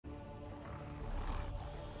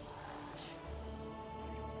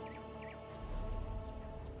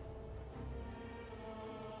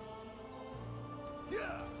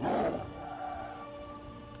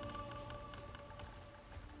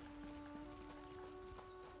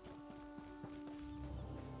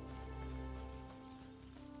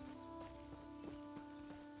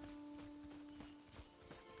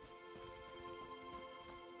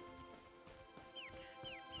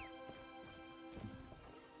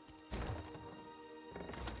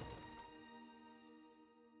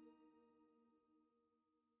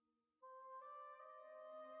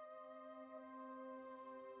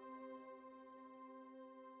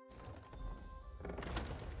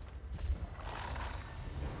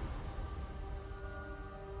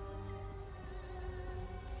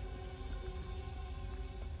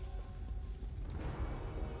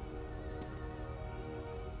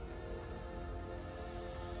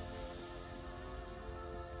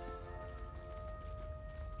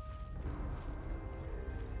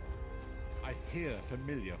hear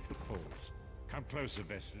familiar footfalls. Come closer,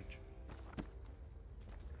 Vestige.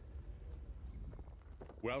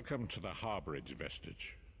 Welcome to the Harborage,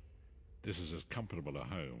 Vestige. This is as comfortable a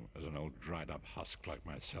home as an old dried-up husk like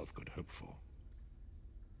myself could hope for.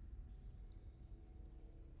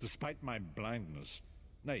 Despite my blindness,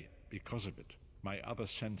 nay, because of it, my other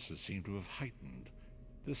senses seem to have heightened.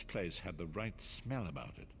 This place had the right smell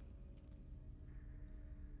about it.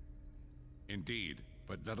 Indeed,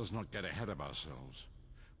 but let us not get ahead of ourselves.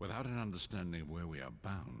 Without an understanding of where we are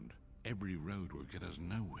bound, every road will get us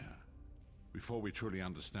nowhere. Before we truly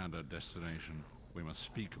understand our destination, we must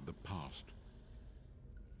speak of the past.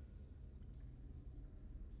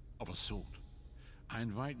 Of a sort. I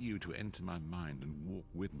invite you to enter my mind and walk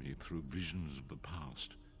with me through visions of the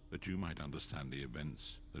past, that you might understand the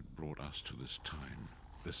events that brought us to this time,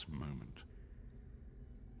 this moment.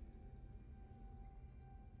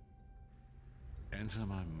 Enter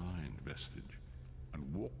my mind, Vestige,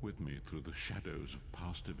 and walk with me through the shadows of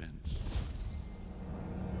past events.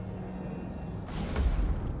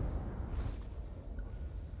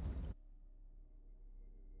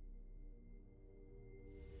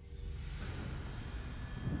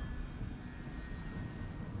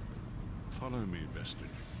 Follow me, Vestige,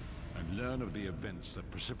 and learn of the events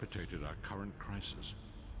that precipitated our current crisis.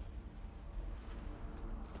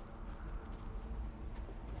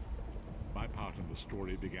 My part in the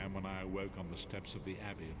story began when I awoke on the steps of the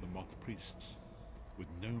Abbey of the Moth Priests, with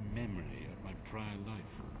no memory of my prior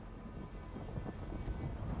life.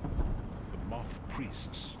 The Moth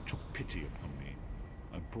Priests took pity upon me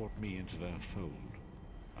and brought me into their fold.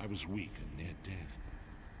 I was weak and near death.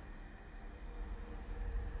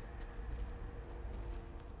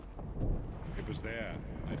 It was there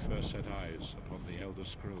I first set eyes upon the Elder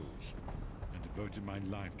Scrolls and devoted my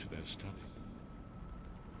life to their study.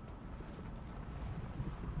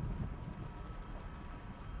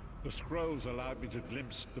 The scrolls allowed me to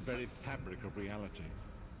glimpse the very fabric of reality,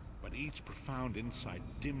 but each profound insight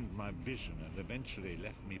dimmed my vision and eventually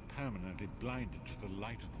left me permanently blinded to the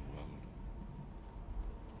light of the world.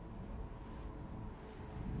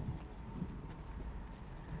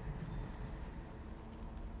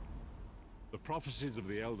 The prophecies of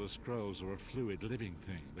the Elder Scrolls are a fluid, living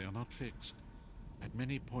thing. They are not fixed. At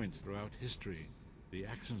many points throughout history, the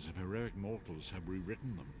actions of heroic mortals have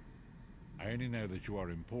rewritten them. I only know that you are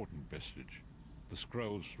important, Vestige. The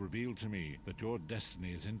scrolls reveal to me that your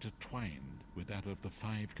destiny is intertwined with that of the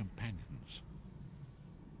Five Companions.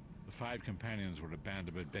 The Five Companions were a band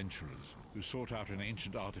of adventurers who sought out an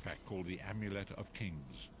ancient artifact called the Amulet of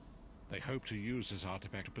Kings. They hoped to use this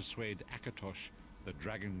artifact to persuade Akatosh, the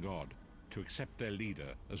dragon god, to accept their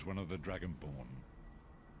leader as one of the Dragonborn.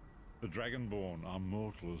 The Dragonborn are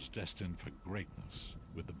mortals destined for greatness,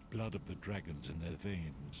 with the blood of the dragons in their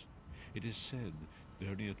veins. It is said that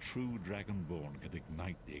only a true Dragonborn can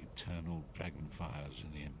ignite the eternal dragon fires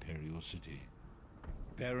in the Imperial City.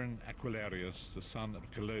 Baron Aquilarius, the son of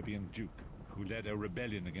a Colovian duke, who led a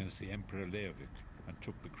rebellion against the Emperor Leovic and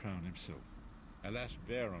took the crown himself. Alas,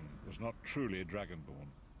 Baron was not truly a Dragonborn,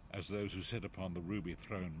 as those who sit upon the ruby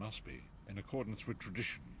throne must be, in accordance with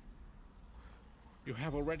tradition. You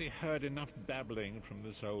have already heard enough babbling from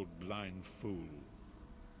this old blind fool.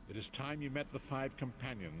 It is time you met the Five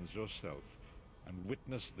Companions yourself and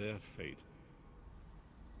witnessed their fate.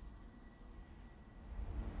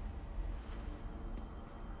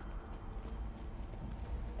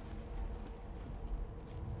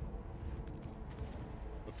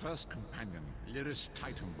 The first companion, Lyris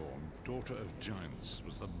Titanborn, daughter of giants,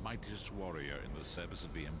 was the mightiest warrior in the service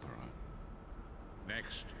of the Emperor.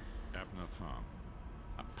 Next, Abner Farm,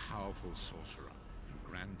 a powerful sorcerer and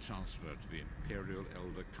Grand Chancellor to the Imperial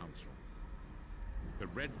Elder Council. The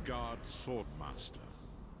Red Guard Swordmaster,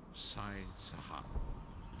 Sai Sahan,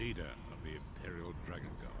 leader of the Imperial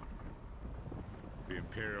Dragon Guard. The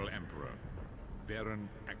Imperial Emperor, Baron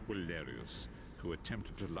Aquilarius, who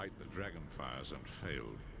attempted to light the dragon fires and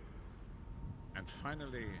failed. And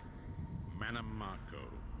finally, Manamako,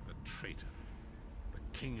 the traitor,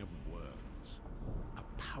 the King of Worms,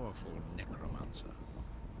 a powerful necromancer,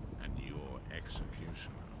 and your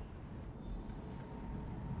executioner.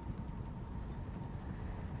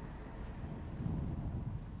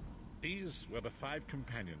 These were the Five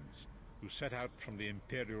Companions who set out from the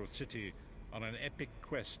Imperial City on an epic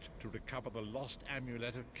quest to recover the lost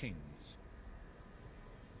Amulet of Kings.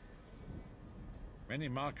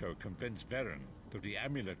 Manamako convinced Varen that the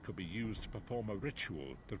amulet could be used to perform a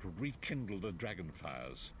ritual that would rekindle the dragon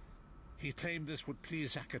fires. He claimed this would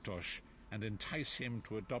please Akatosh and entice him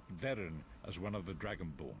to adopt Varen as one of the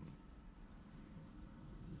Dragonborn.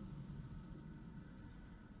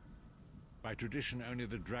 By tradition, only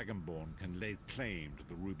the Dragonborn can lay claim to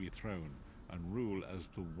the Ruby Throne and rule as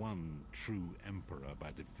the one true Emperor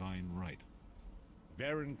by divine right.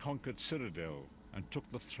 Varen conquered Cyrodiil and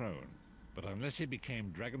took the throne, but unless he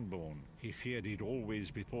became Dragonborn, he feared he'd always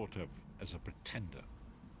be thought of as a pretender.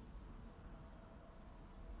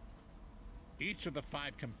 Each of the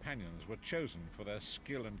 5 companions were chosen for their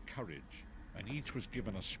skill and courage, and each was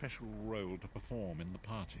given a special role to perform in the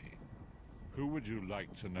party. Who would you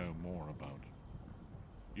like to know more about?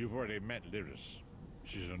 You've already met Lyris.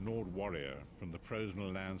 She's a Nord warrior from the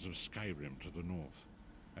frozen lands of Skyrim to the north,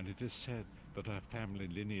 and it is said that her family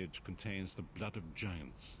lineage contains the blood of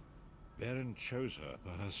giants. Varen chose her for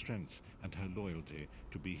her strength and her loyalty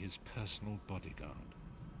to be his personal bodyguard.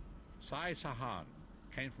 Sai Sahan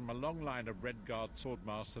came from a long line of Redguard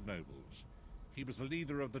swordmaster nobles. He was the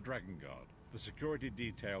leader of the Dragon Guard, the security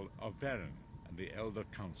detail of Varen and the Elder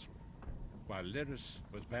Council. While Lyris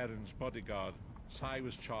was Varen's bodyguard, Sai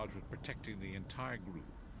was charged with protecting the entire group.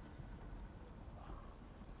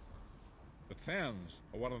 The Therns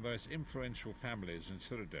are one of the most influential families in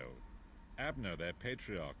Cyrodiil. Abner, their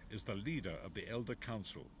patriarch, is the leader of the Elder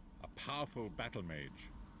Council, a powerful battle mage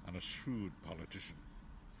and a shrewd politician.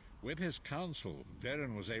 With his council,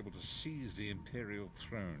 Varen was able to seize the Imperial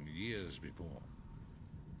throne years before.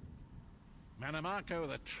 Manamako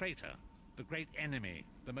the traitor, the great enemy,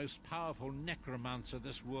 the most powerful necromancer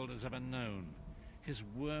this world has ever known. His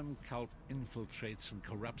worm cult infiltrates and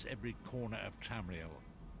corrupts every corner of Tamriel.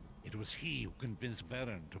 It was he who convinced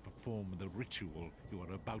Varen to perform the ritual you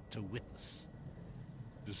are about to witness.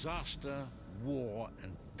 Disaster, war,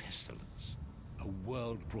 and pestilence. A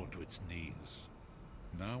world brought to its knees.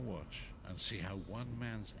 Now watch and see how one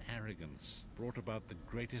man's arrogance brought about the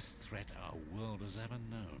greatest threat our world has ever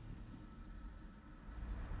known.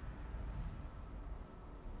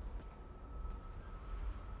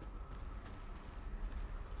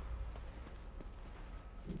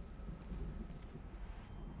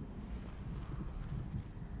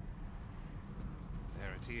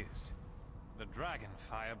 There it is. The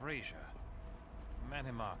Dragonfire Brazier.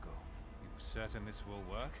 Manamako, you certain this will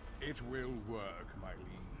work? It will work, my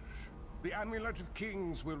liege. The Amulet of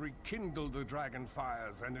Kings will rekindle the dragon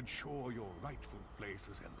fires and ensure your rightful place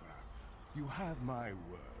as Emperor. You have my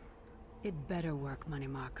word. It better work,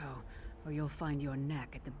 Manamako, or you'll find your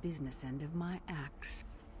neck at the business end of my axe.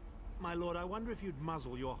 My lord, I wonder if you'd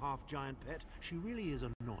muzzle your half-giant pet. She really is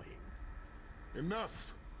annoying.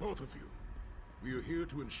 Enough, both of you. We are here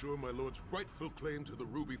to ensure my lord's rightful claim to the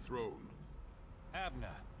Ruby Throne.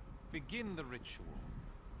 Abner, begin the ritual.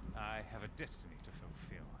 I have a destiny to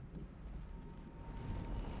fulfill.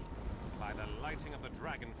 By the lighting of the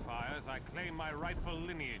dragon fires, I claim my rightful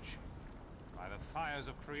lineage. By the fires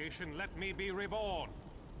of creation, let me be reborn.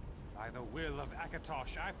 By the will of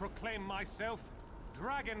Akatosh, I proclaim myself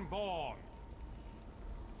Dragonborn.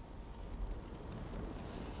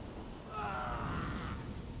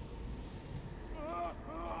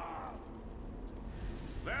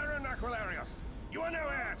 Varen Aquilarius, you are no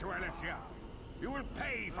heir to Elysia. You will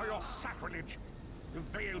pay for your sacrilege. The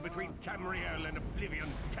veil between Tamriel and Oblivion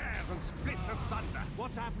tears and splits asunder.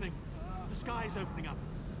 What's happening? The sky's opening up.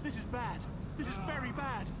 This is bad. This is very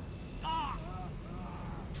bad. Ah!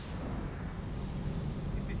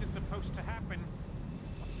 This isn't supposed to happen.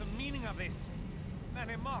 What's the meaning of this?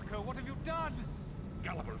 Manamako, what have you done?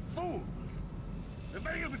 Gullible fools! The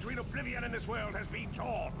veil between Oblivion and this world has been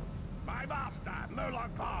torn. My master,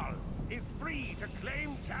 Moloch Bal, is free to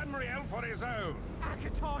claim Tamriel for his own.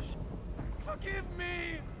 Akatosh, forgive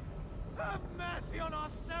me! Have mercy on our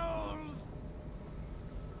souls!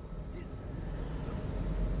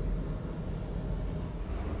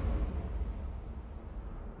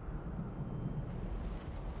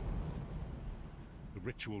 The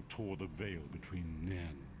ritual tore the veil between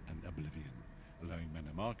Nan and Oblivion, allowing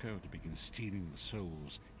Manamako to begin stealing the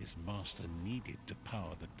souls his master needed to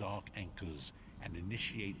power the dark anchors and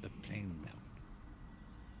initiate the plane melt.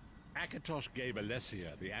 Akatosh gave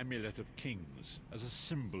Elysia the Amulet of Kings as a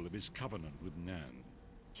symbol of his covenant with Nan.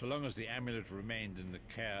 So long as the amulet remained in the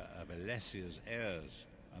care of Elysia's heirs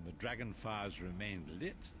and the dragon fires remained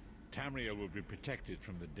lit, Tamriel would be protected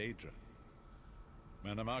from the Daedra.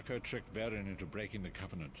 Manamako tricked Varen into breaking the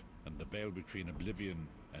covenant, and the veil between Oblivion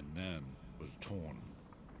and Nan was torn.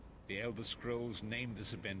 The Elder Scrolls named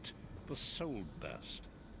this event the Soul Burst.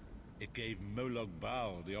 It gave Moloch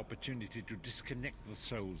Bal the opportunity to disconnect the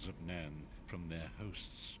souls of Nan from their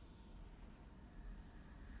hosts.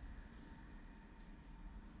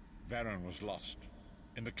 Varen was lost.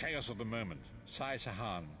 In the chaos of the moment, Sai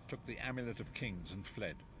Sahan took the Amulet of Kings and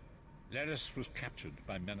fled. Lyris was captured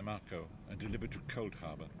by Manamako and delivered to Cold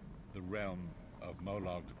Harbor. the realm of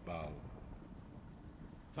Molag Bal.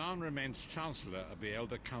 Tharn remains Chancellor of the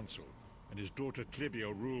Elder Council, and his daughter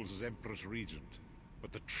Clibio rules as Empress Regent.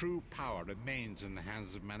 But the true power remains in the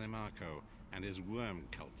hands of Manimarco and his worm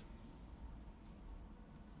cult.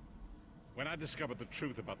 When I discovered the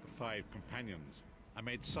truth about the 5 companions, I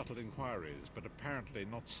made subtle inquiries, but apparently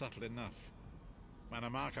not subtle enough.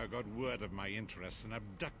 Manimarco got word of my interests and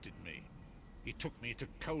abducted me. He took me to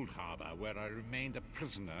Cold Harbor, where I remained a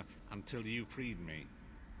prisoner until you freed me.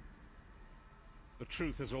 The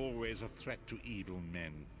truth is always a threat to evil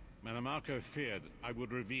men. Manimarco feared I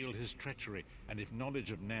would reveal his treachery, and if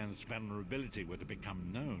knowledge of Nan's vulnerability were to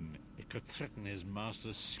become known, it could threaten his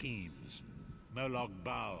master's schemes. Molag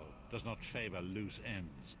Bal does not favor loose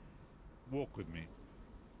ends. Walk with me.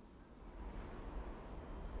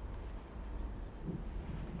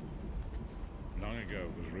 Long ago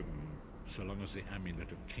it was written, so long as the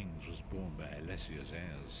Amulet of Kings was borne by Alessia's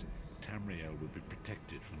heirs, Tamriel would be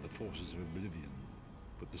protected from the forces of oblivion.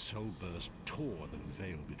 But the Soulburst tore the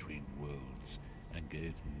veil between worlds and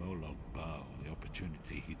gave Molag Bal the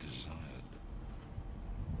opportunity he desired.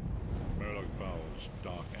 Molag Bal's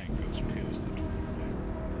dark anchors pierced the torn veil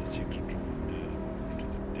and seemed to draw near into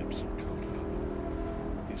the depths of Cold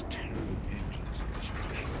Harbor. His terrible engines of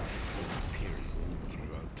destruction were appearing all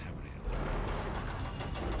throughout Tamriel.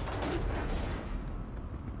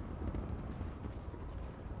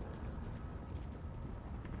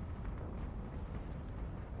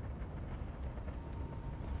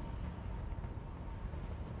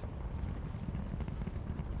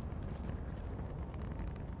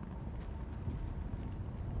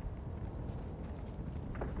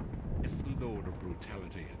 Lord of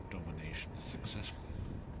brutality and domination is successful,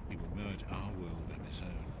 he will merge our world and his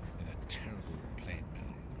own in a terrible plain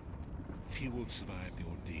mill. Few will survive the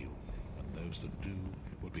ordeal, and those that do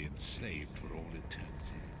will be enslaved for all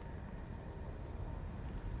eternity.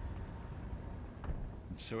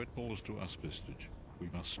 And so it falls to us, Vestige. We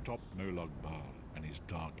must stop Molag Bal and his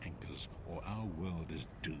dark anchors, or our world is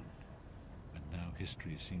doomed. And now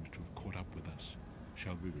history seems to have caught up with us.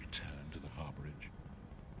 Shall we return to the Harborage?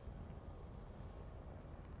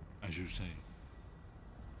 As you say.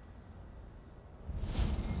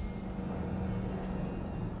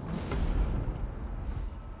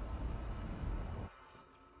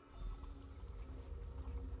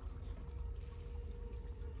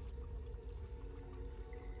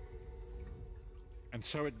 And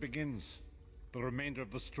so it begins. The remainder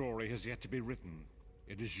of the story has yet to be written.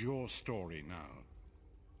 It is your story now.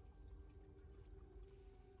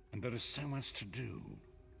 And there is so much to do.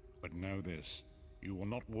 But know this. You will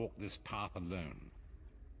not walk this path alone.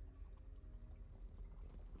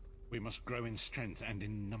 We must grow in strength and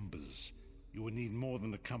in numbers. You will need more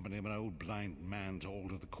than the company of an old blind man to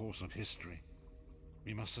alter the course of history.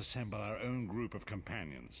 We must assemble our own group of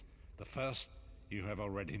companions. The first you have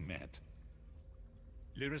already met.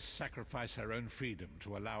 Lyris sacrificed her own freedom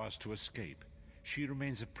to allow us to escape. She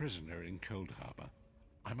remains a prisoner in Cold Harbor.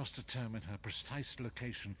 I must determine her precise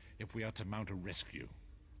location if we are to mount a rescue.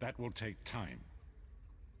 That will take time.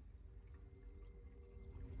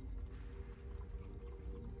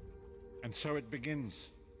 And so it begins.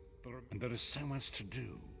 And there is so much to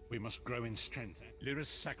do. We must grow in strength. Lyris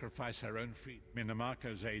sacrificed her own freedom.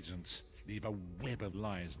 Manimarco's agents leave a web of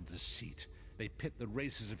lies and deceit. They pit the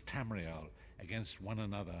races of Tamriel against one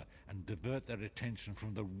another and divert their attention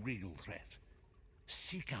from the real threat.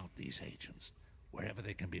 Seek out these agents, wherever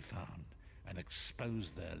they can be found, and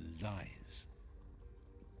expose their lies.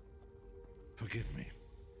 Forgive me.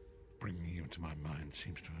 Bringing you into my mind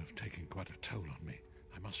seems to have taken quite a toll on me.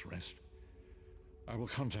 I must rest. I will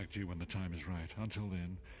contact you when the time is right. Until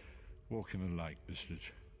then, walk in the light,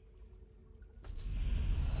 Vestige.